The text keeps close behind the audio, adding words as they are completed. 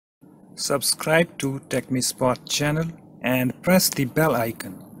Subscribe to TechMeSpot channel and press the bell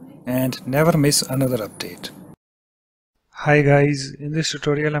icon and never miss another update. Hi guys, in this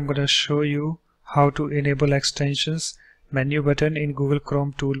tutorial I'm going to show you how to enable extensions menu button in Google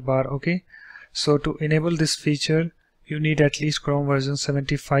Chrome Toolbar. Okay, so to enable this feature you need at least Chrome version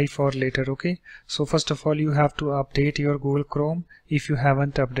 75 or later. Okay, so first of all you have to update your Google Chrome if you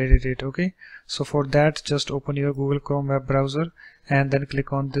haven't updated it. Okay, so for that just open your Google Chrome web browser and then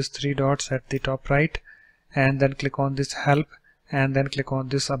click on this three dots at the top right and then click on this help and then click on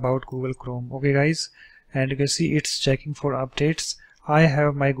this about Google Chrome. Okay guys, and you can see it's checking for updates. I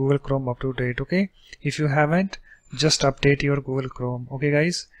have my Google Chrome up to date. Okay, if you haven't, just update your Google Chrome. Okay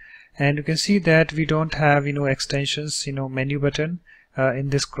guys, and you can see that we don't have extensions menu button in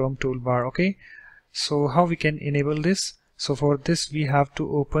this Chrome toolbar. Okay, so how we can enable this? So for this we have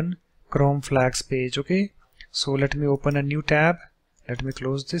to open Chrome flags page. Okay, so let me open a new tab. Let me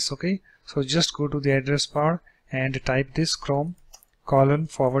close this. Okay, so just go to the address bar and type this Chrome :/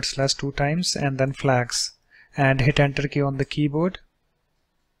 2 times and then flags and hit enter key on the keyboard.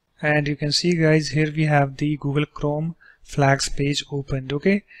 And you can see guys, here we have the Google Chrome flags page opened.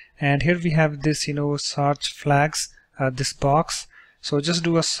 Okay, and here we have this search flags, this box. So just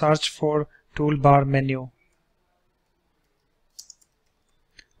do a search for toolbar menu.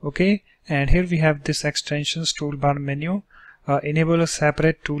 Okay, and here we have this extensions toolbar menu. Enable a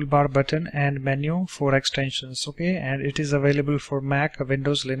separate toolbar button and menu for extensions. Okay, and it is available for Mac,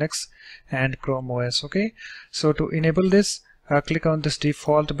 Windows, Linux and Chrome OS. Okay, so to enable this, click on this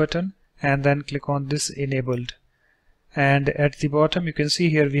default button and then click on this enabled, and at the bottom you can see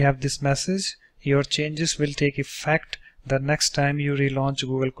here we have this message: your changes will take effect the next time you relaunch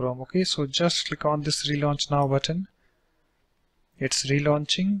Google Chrome. Okay, so just click on this relaunch now button. It's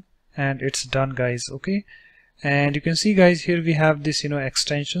relaunching and it's done guys. Okay, and you can see guys, here we have this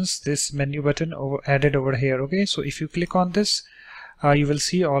extensions, this menu button added over here. Okay, so if you click on this, you will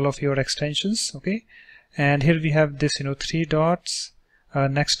see all of your extensions. Okay, and here we have this three dots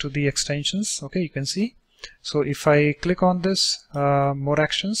next to the extensions. Okay, you can see. So if I click on this more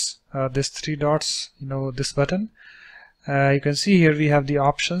actions, this three dots, this button, you can see here we have the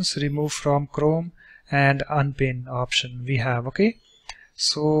options: remove from Chrome and unpin option we have. Okay,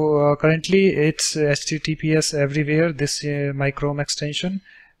 so currently it's HTTPS everywhere. This my Chrome extension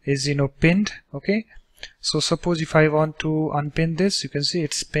is pinned. Okay, so suppose if I want to unpin this, you can see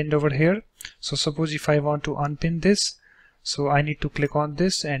it's pinned over here. So suppose if I want to unpin this, so I need to click on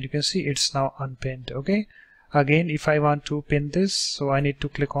this and you can see it's now unpinned. Okay, again if I want to pin this, so I need to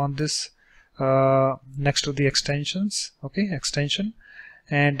click on this next to the extensions. Okay, extension,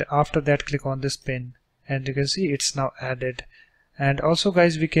 and after that click on this pin and you can see it's now added. And also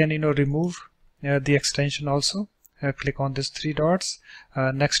guys, we can remove the extension also. Click on this three dots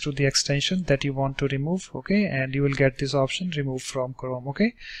next to the extension that you want to remove. Okay, and you will get this option: remove from Chrome.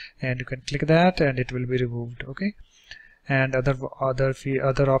 Okay, and you can click that and it will be removed. Okay, and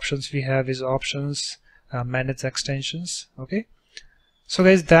other options we have is options, manage extensions. Okay, so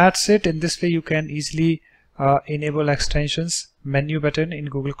guys, that's it. In this way you can easily enable extensions menu button in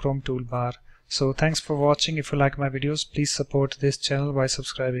Google Chrome toolbar. So thanks for watching. If you like my videos, please support this channel by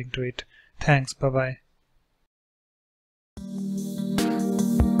subscribing to it. Thanks. Bye bye.